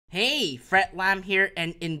Hey, Fred Lam here,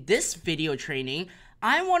 and in this video training,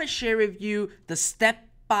 I want to share with you the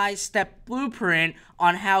step-by-step blueprint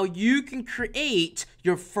on how you can create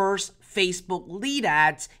your first Facebook lead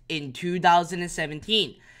ads in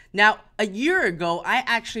 2017. Now, a year ago, I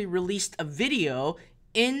actually released a video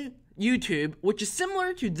in YouTube, which is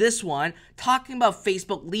similar to this one, talking about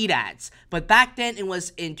Facebook lead ads. But back then it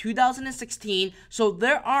was in 2016, so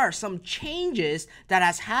there are some changes that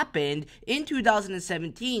has happened in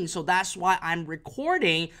 2017. So that's why I'm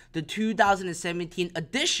recording the 2017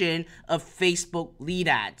 edition of Facebook lead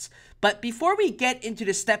ads. But before we get into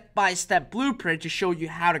the step-by-step blueprint to show you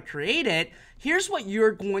how to create it, here's what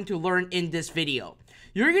you're going to learn in this video.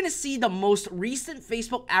 You're going to see the most recent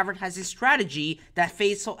Facebook advertising strategy that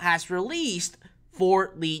Facebook has released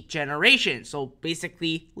for lead generation. So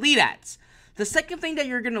basically lead ads. The second thing that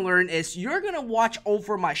you're going to learn is you're going to watch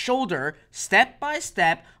over my shoulder step by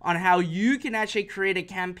step on how you can actually create a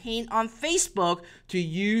campaign on Facebook to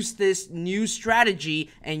use this new strategy,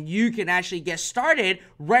 and you can actually get started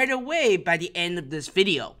right away by the end of this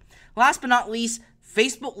video. Last but not least,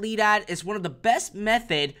 Facebook lead ad is one of the best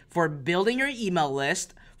methods for building your email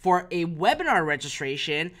list, for a webinar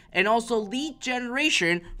registration, and also lead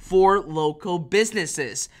generation for local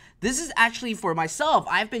businesses. This is actually for myself.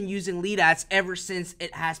 I've been using lead ads ever since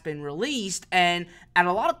it has been released, and at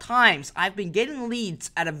a lot of times I've been getting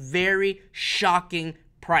leads at a very shocking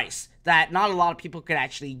price that not a lot of people could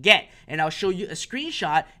actually get, and I'll show you a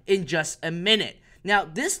screenshot in just a minute. Now,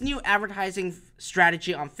 this new advertising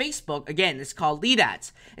strategy on Facebook, again, is called lead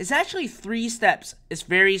ads. It's actually 3 steps. It's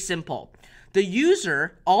very simple. The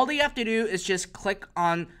user, all they have to do is just click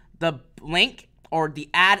on the link or the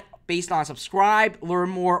ad based on subscribe, learn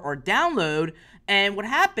more, or download. And what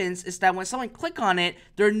happens is that when someone click on it,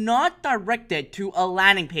 they're not directed to a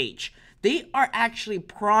landing page. They are actually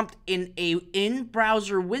prompted in a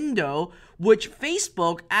in-browser window, which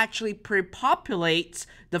Facebook actually pre-populates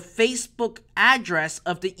the Facebook address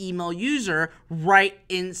of the email user right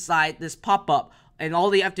inside this pop-up. And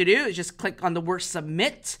all they have to do is just click on the word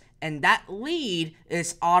submit, and that lead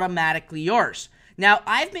is automatically yours. Now,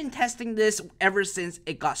 I've been testing this ever since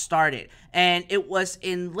it got started, and it was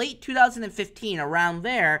in late 2015, around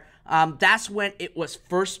there. That's when it was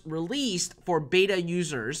first released for beta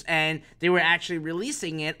users, and they were actually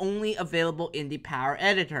releasing it only available in the Power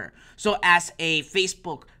Editor. So as a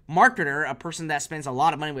Facebook marketer, a person that spends a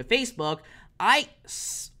lot of money with Facebook, I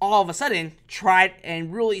all of a sudden tried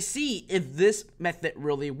and really see if this method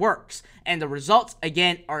really works. And the results,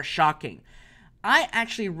 again, are shocking. I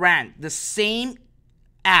actually ran the same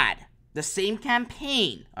ad, the same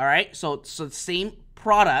campaign, all right? So the same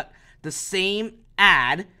product, the same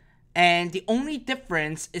ad, and the only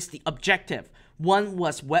difference is the objective. One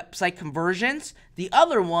was website conversions, the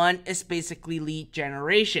other one is basically lead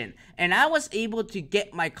generation. And I was able to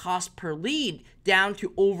get my cost per lead down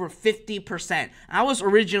to over 50%. I was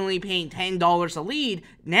originally paying $10 a lead,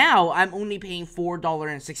 now I'm only paying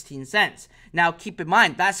 $4.16. Now keep in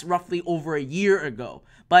mind, that's roughly over a year ago.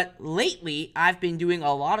 But lately, I've been doing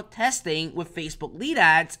a lot of testing with Facebook lead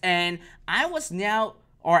ads, and I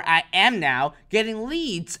am now getting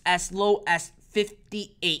leads as low as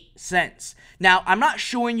 58 cents. Now, I'm not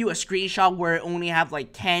showing you a screenshot where it only have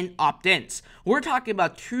like 10 opt-ins. We're talking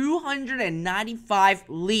about 295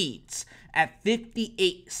 leads at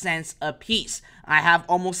 58 cents a piece. I have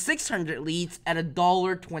almost 600 leads at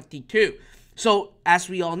 $1.22. So, as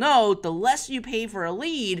we all know, the less you pay for a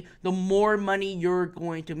lead, the more money you're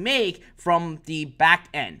going to make from the back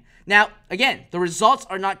end. Now, again, the results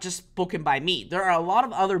are not just spoken by me. There are a lot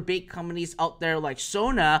of other big companies out there like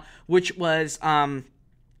Sona, which was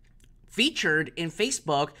featured in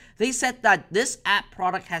Facebook. They said that this app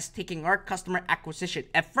product has taken our customer acquisition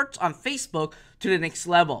efforts on Facebook to the next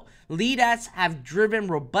level. Lead ads have driven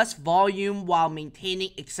robust volume while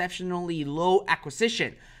maintaining exceptionally low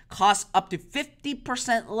acquisition. Costs up to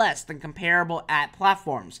 50% less than comparable ad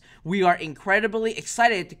platforms. We are incredibly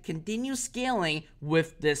excited to continue scaling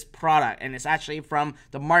with this product, and it's actually from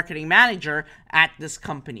the marketing manager at this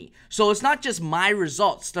company. So it's not just my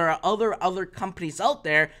results. There are other companies out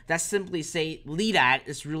there that simply say lead ad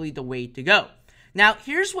is really the way to go. Now,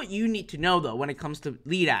 here's what you need to know though when it comes to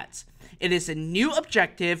lead ads. It is a new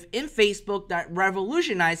objective in Facebook that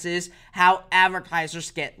revolutionizes how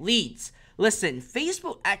advertisers get leads. Listen,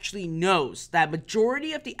 Facebook actually knows that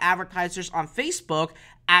majority of the advertisers on Facebook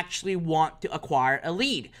actually want to acquire a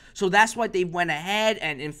lead. So that's why they went ahead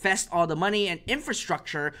and invest all the money and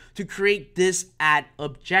infrastructure to create this ad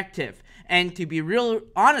objective. And to be real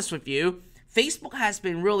honest with you, Facebook has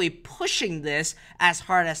been really pushing this as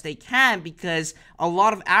hard as they can because a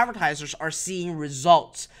lot of advertisers are seeing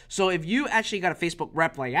results. So if you actually got a Facebook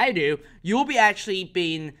rep like I do, you'll be actually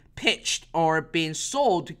being pitched or being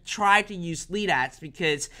sold to try to use lead ads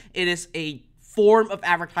because it is a form of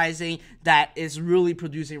advertising that is really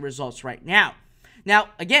producing results right now. Now,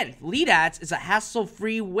 again, lead ads is a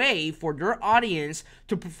hassle-free way for your audience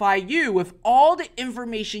to provide you with all the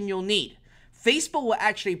information you'll need. Facebook will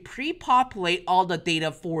actually pre-populate all the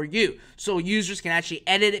data for you, so users can actually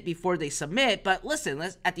edit it before they submit. But listen,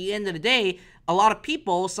 at the end of the day, a lot of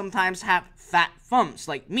people sometimes have fat thumbs,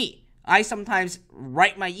 like me. I sometimes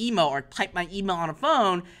write my email or type my email on a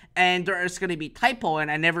phone, and there's going to be typo,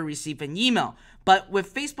 and I never receive an email. But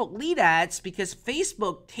with Facebook lead ads, because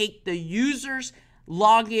Facebook take the user's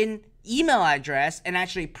login email address and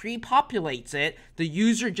actually pre-populates it, the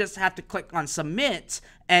user just have to click on submit,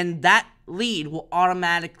 and that lead will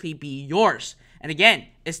automatically be yours. And again,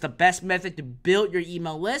 it's the best method to build your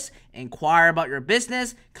email list, inquire about your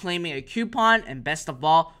business, claiming a coupon, and best of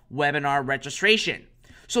all, webinar registration.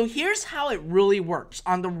 So here's how it really works.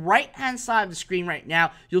 On the right-hand side of the screen right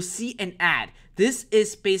now, you'll see an ad. This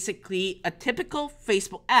is basically a typical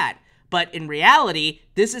Facebook ad, but in reality,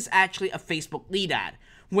 this is actually a Facebook lead ad.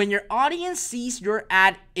 When your audience sees your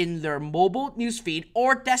ad in their mobile newsfeed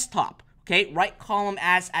or desktop, okay, right column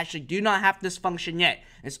ads actually do not have this function yet.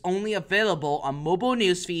 It's only available on mobile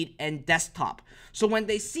newsfeed and desktop. So when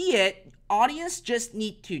they see it, audience just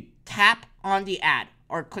need to tap on the ad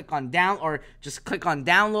or click on just click on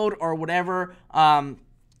download or whatever,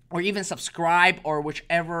 or even subscribe or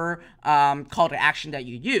whichever call to action that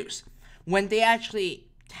you use. When they actually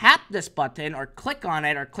tap this button or click on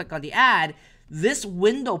it or click on the ad, this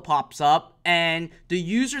window pops up and the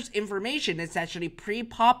user's information is actually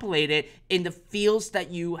pre-populated in the fields that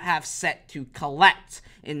you have set to collect.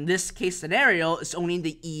 In this case scenario, it's only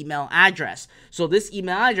the email address. So this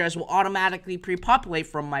email address will automatically pre-populate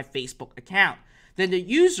from my Facebook account. Then the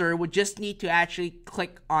user would just need to actually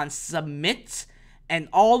click on submit, and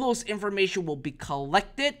all those information will be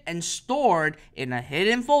collected and stored in a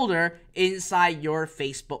hidden folder inside your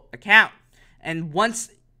Facebook account. And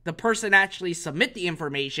once the person actually submit the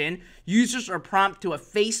information, users are prompted to a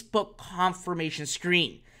Facebook confirmation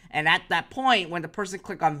screen. And at that point, when the person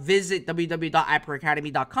click on visit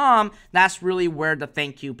www.iproacademy.com, that's really where the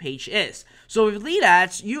thank you page is. So with lead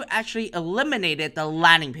ads, you actually eliminated the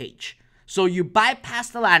landing page. So you bypass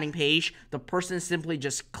the landing page, the person simply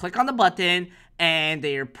just click on the button and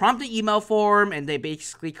they're prompted email form and they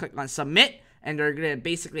basically click on submit, and they're going to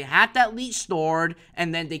basically have that lead stored,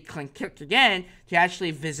 and then they click again to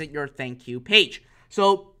actually visit your thank you page.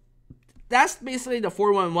 So that's basically the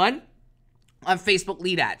 411 on Facebook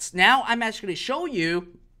lead ads. Now I'm actually going to show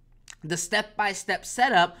you the step-by-step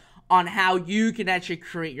setup on how you can actually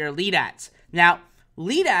create your lead ads. Now,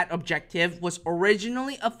 lead ad objective was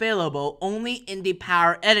originally available only in the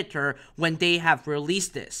Power Editor when they have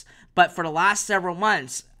released this. But for the last several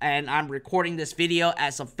months, and I'm recording this video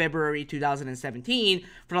as of February 2017,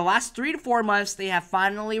 for the last 3 to 4 months, they have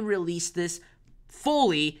finally released this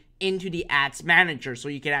fully into the Ads Manager. So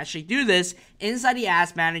you can actually do this inside the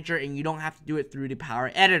Ads Manager and you don't have to do it through the Power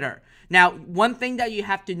Editor. Now, one thing that you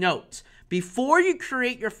have to note, before you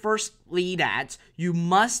create your first lead ads, you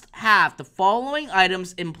must have the following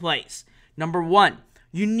items in place. Number 1,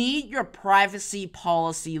 you need your privacy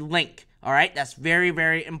policy link. All right, that's very,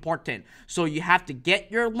 very important. So you have to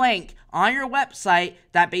get your link on your website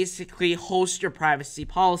that basically hosts your privacy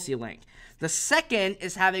policy link. The second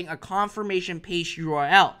is having a confirmation page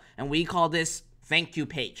URL, and we call this thank you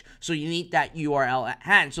page. So you need that URL at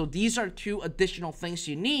hand. So these are 2 additional things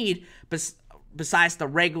you need besides the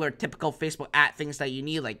regular typical Facebook ad things that you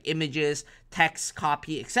need, like images, text,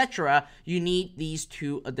 copy, etc. You need these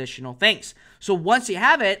 2 additional things. So once you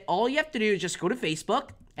have it, all you have to do is just go to Facebook,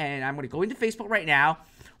 and I'm going to go into Facebook right now.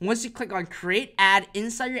 Once you click on create ad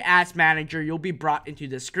inside your ads manager, you'll be brought into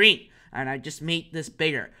the screen. And I just made this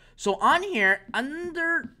bigger. So on here,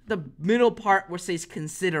 under the middle part where it says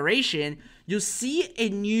consideration, you'll see a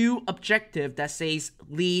new objective that says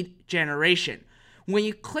lead generation. When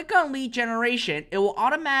you click on lead generation, it will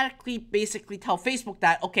automatically basically tell Facebook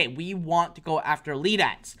that, okay, we want to go after lead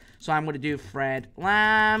ads. So I'm going to do Fred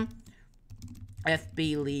Lam,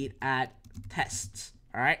 FB lead ad tests.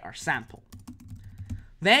 All right, our sample.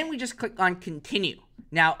 Then we just click on continue.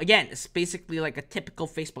 Now, again, it's basically like a typical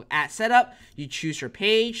Facebook ad setup. You choose your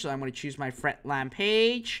page. So I'm going to choose my Fred Lam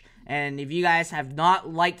page. And if you guys have not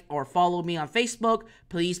liked or followed me on Facebook,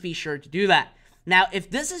 please be sure to do that. Now, if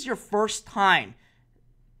this is your first time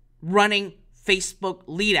running Facebook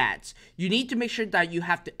lead ads, you need to make sure that you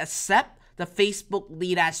have to accept the Facebook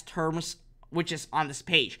lead ads terms, which is on this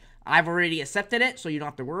page. I've already accepted it, so you don't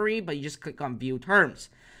have to worry, but you just click on view terms.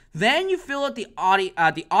 Then you fill out the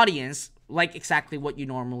audience like exactly what you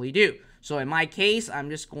normally do. So in my case, I'm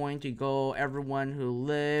just going to go everyone who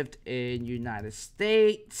lived in United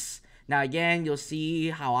States. Now again, you'll see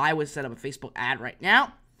how I would set up a Facebook ad right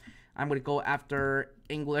now. I'm going to go after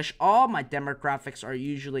English all. My demographics are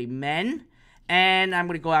usually men. And I'm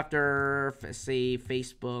going to go after, say,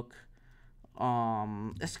 Facebook.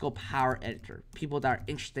 Let's go power editor. People that are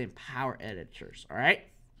interested in power editors, all right?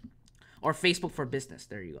 Or Facebook for business.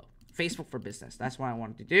 There you go. Facebook for business. That's what I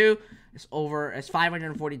wanted to do. It's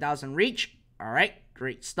 540,000 reach. All right,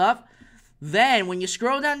 great stuff. Then when you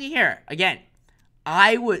scroll down to here, again,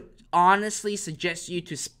 I would honestly suggest you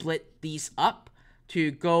to split these up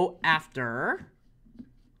to go after,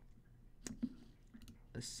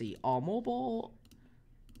 let's see, all mobile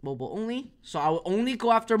only. So I will only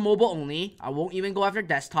go after mobile only. I won't even go after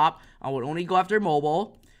desktop. I would only go after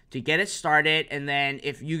mobile to get it started. And then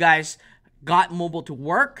if you guys got mobile to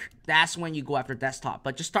work, that's when you go after desktop.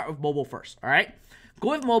 But just start with mobile first, all right?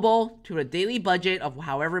 Go with mobile to a daily budget of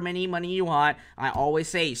however many money you want. I always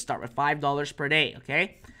say start with $5 per day,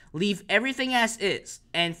 okay? Leave everything as is.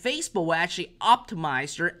 And Facebook will actually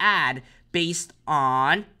optimize your ad based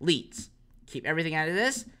on leads. Keep everything as it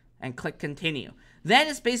is and click continue. Then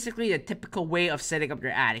it's basically a typical way of setting up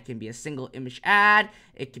your ad. It can be a single image ad,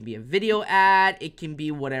 it can be a video ad, it can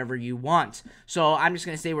be whatever you want. So I'm just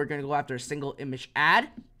going to say we're going to go after a single image ad.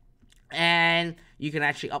 And you can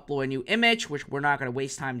actually upload a new image, which we're not going to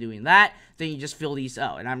waste time doing that. Then you just fill these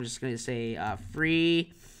out. And I'm just going to say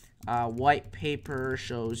free white paper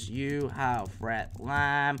shows you how Fred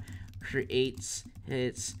Lam creates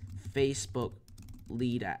his Facebook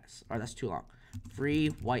lead ads. Or that's too long. Free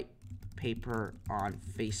white paper on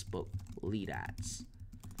Facebook lead ads.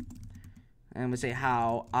 And I'm gonna say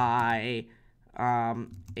how I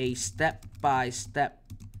a step-by-step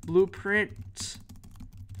blueprint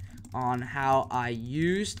on how I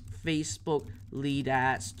used Facebook lead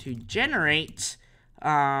ads to generate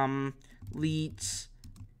leads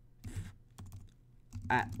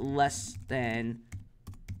at less than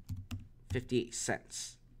 58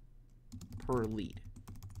 cents per lead.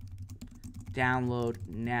 Download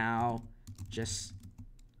now. Just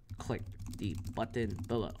click the button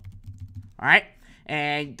below. All right,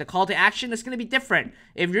 and the call to action is going to be different.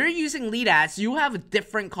 If you're using lead ads, you have a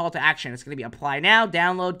different call to action. It's going to be apply now,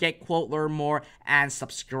 download, get quote, learn more, and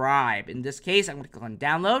subscribe. In this case, I'm going to click on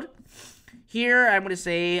download. Here, I'm going to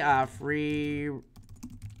say free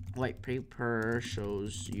white paper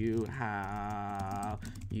shows you how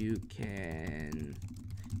you can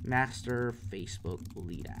master Facebook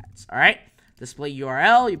lead ads. All right. Display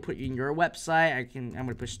URL, you put in your website. I'm going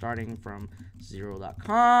to put starting from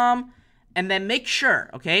 0.com. And then make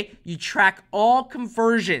sure, okay, you track all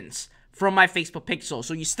conversions from my Facebook pixel.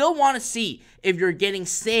 So you still want to see if you're getting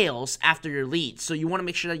sales after your leads. So you want to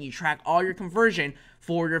make sure that you track all your conversion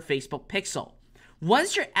for your Facebook pixel.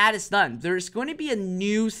 Once your ad is done, there's going to be a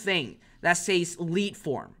new thing that says lead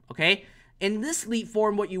form, okay? In this lead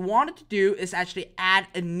form, what you wanted to do is actually add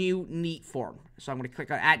a new lead form. So I'm going to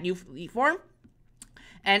click on add new lead form.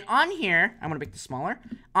 And on here, I'm going to make this smaller.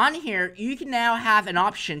 On here, you can now have an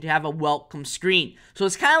option to have a welcome screen. So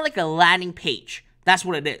it's kind of like a landing page. That's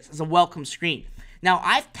what it is. It's a welcome screen. Now,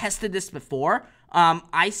 I've tested this before.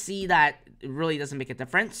 I see that it really doesn't make a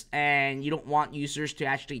difference. And you don't want users to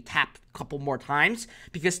actually tap a couple more times.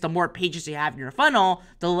 Because the more pages you have in your funnel,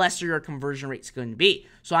 the lesser your conversion rate is going to be.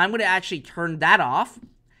 So I'm going to actually turn that off.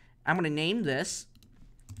 I'm going to name this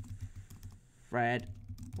Fred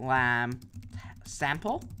Lam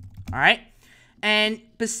sample. All right, and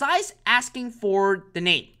besides asking for the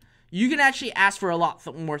name, you can actually ask for a lot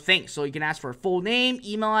more things. So you can ask for a full name,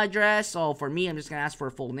 email address. So for me, I'm just gonna ask for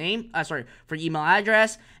a full name, for email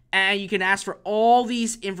address. And you can ask for all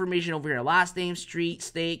these information over here: last name, street,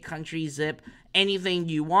 state, country, zip, anything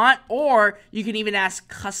you want. Or you can even ask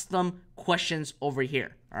custom questions over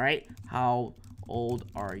here. All right, how old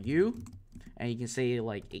are you? And you can say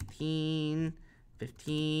like 18,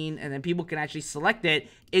 15, and then people can actually select it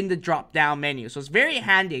in the drop down menu. So it's very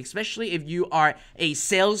handy, especially if you are a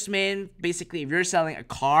salesman. Basically, if you're selling a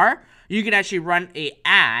car, you can actually run an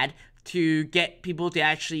ad to get people to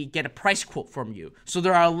actually get a price quote from you. So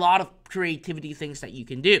there are a lot of creativity things that you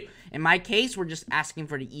can do. In my case, we're just asking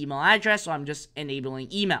for the email address, so I'm just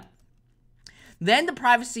enabling email. Then the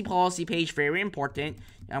privacy policy page, very important.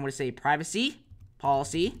 I'm going to say privacy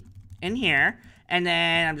policy in here. And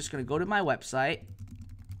then I'm just going to go to my website,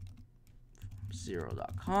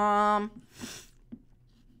 0.com.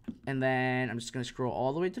 And then I'm just going to scroll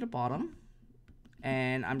all the way to the bottom.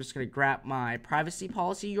 And I'm just going to grab my privacy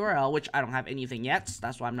policy URL, which I don't have anything yet. So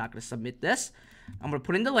that's why I'm not going to submit this. I'm going to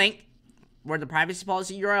put in the link where the privacy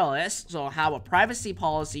policy URL is. So how a privacy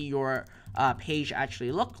policy your page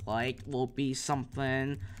actually look like will be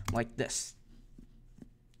something like this.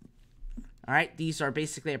 Alright, these are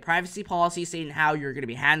basically a privacy policy saying how you're going to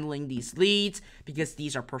be handling these leads because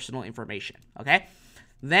these are personal information. Okay,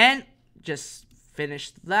 then just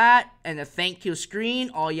finish that, and the thank you screen,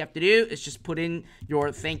 all you have to do is just put in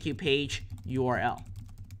your thank you page URL.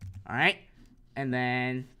 Alright, and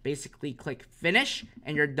then basically click finish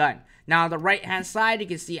and you're done. Now on the right hand side you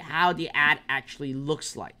can see how the ad actually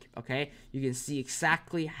looks like. Okay, you can see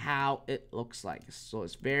exactly how it looks like. So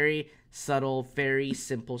it's very subtle, very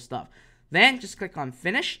simple stuff. Then just click on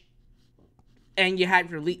finish and you have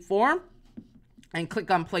your lead form and click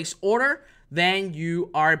on place order. Then you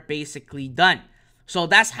are basically done. So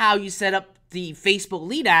that's how you set up the Facebook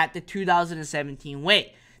lead ad the 2017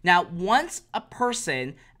 way. Now, once a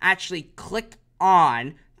person actually clicked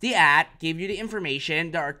on the ad, gave you the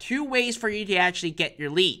information, there are two ways for you to actually get your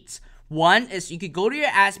leads. One is you could go to your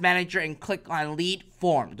ads manager and click on lead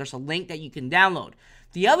form. There's a link that you can download.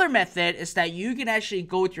 The other method is that you can actually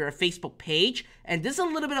go to your Facebook page, and this is a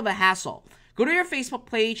little bit of a hassle. Go to your Facebook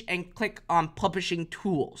page and click on publishing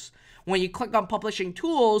tools. When you click on publishing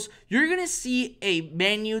tools, you're going to see a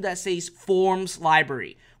menu that says forms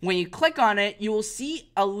library. When you click on it, you will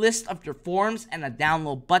see a list of your forms and a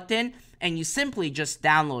download button, and you simply just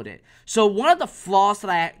download it. So one of the flaws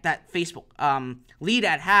that Facebook lead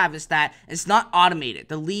ad have is that it's not automated.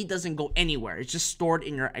 The lead doesn't go anywhere. It's just stored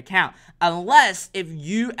in your account, unless if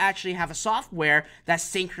you actually have a software that's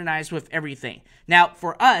synchronized with everything. Now,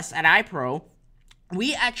 for us at iPro,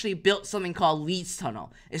 we actually built something called Leads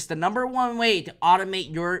Tunnel. It's the #1 way to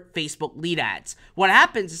automate your Facebook lead ads. What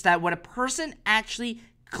happens is that when a person actually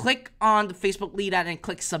click on the Facebook lead ad and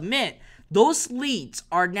click submit, those leads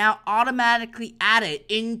are now automatically added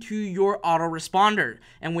into your autoresponder.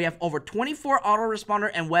 And we have over 24 autoresponder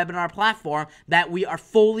and webinar platform that we are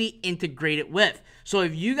fully integrated with. So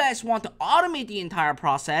if you guys want to automate the entire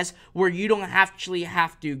process where you don't actually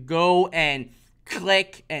have to go and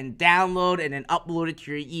click and download and then upload it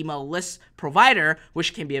to your email list provider,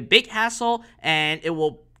 which can be a big hassle, and it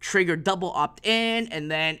will trigger double opt-in, and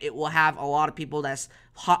then it will have a lot of people that's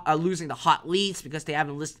losing the hot leads because they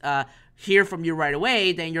haven't hear from you right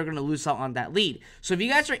away, then you're going to lose out on that lead. So if you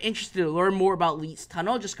guys are interested to learn more about Leads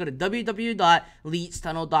Tunnel, just go to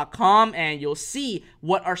www.leadstunnel.com and you'll see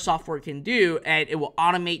what our software can do, and it will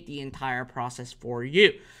automate the entire process for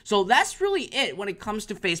you. So that's really it when it comes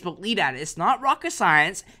to Facebook lead ad. It's not rocket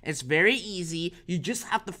science. It's very easy. You just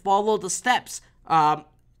have to follow the steps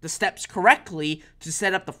correctly to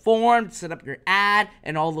set up the form, to set up your ad,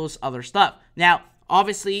 and all those other stuff. Now,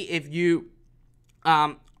 obviously, if you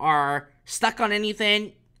are stuck on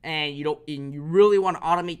anything and you really want to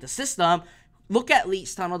automate the system, look at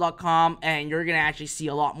leadstunnel.com and you're going to actually see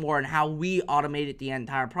a lot more on how we automated the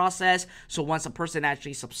entire process. So once a person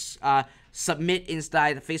actually submit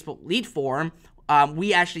inside the Facebook lead form,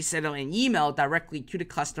 we actually send them an email directly to the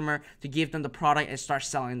customer to give them the product and start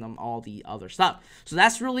selling them all the other stuff. So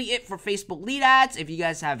that's really it for Facebook lead ads. If you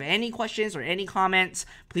guys have any questions or any comments,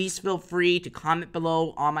 please feel free to comment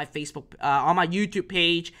below on my on my YouTube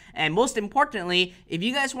page. And most importantly, if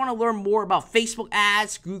you guys want to learn more about Facebook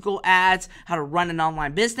ads, Google ads, how to run an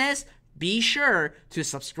online business, be sure to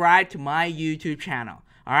subscribe to my YouTube channel.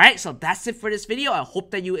 Alright, so that's it for this video. I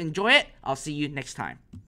hope that you enjoy it. I'll see you next time.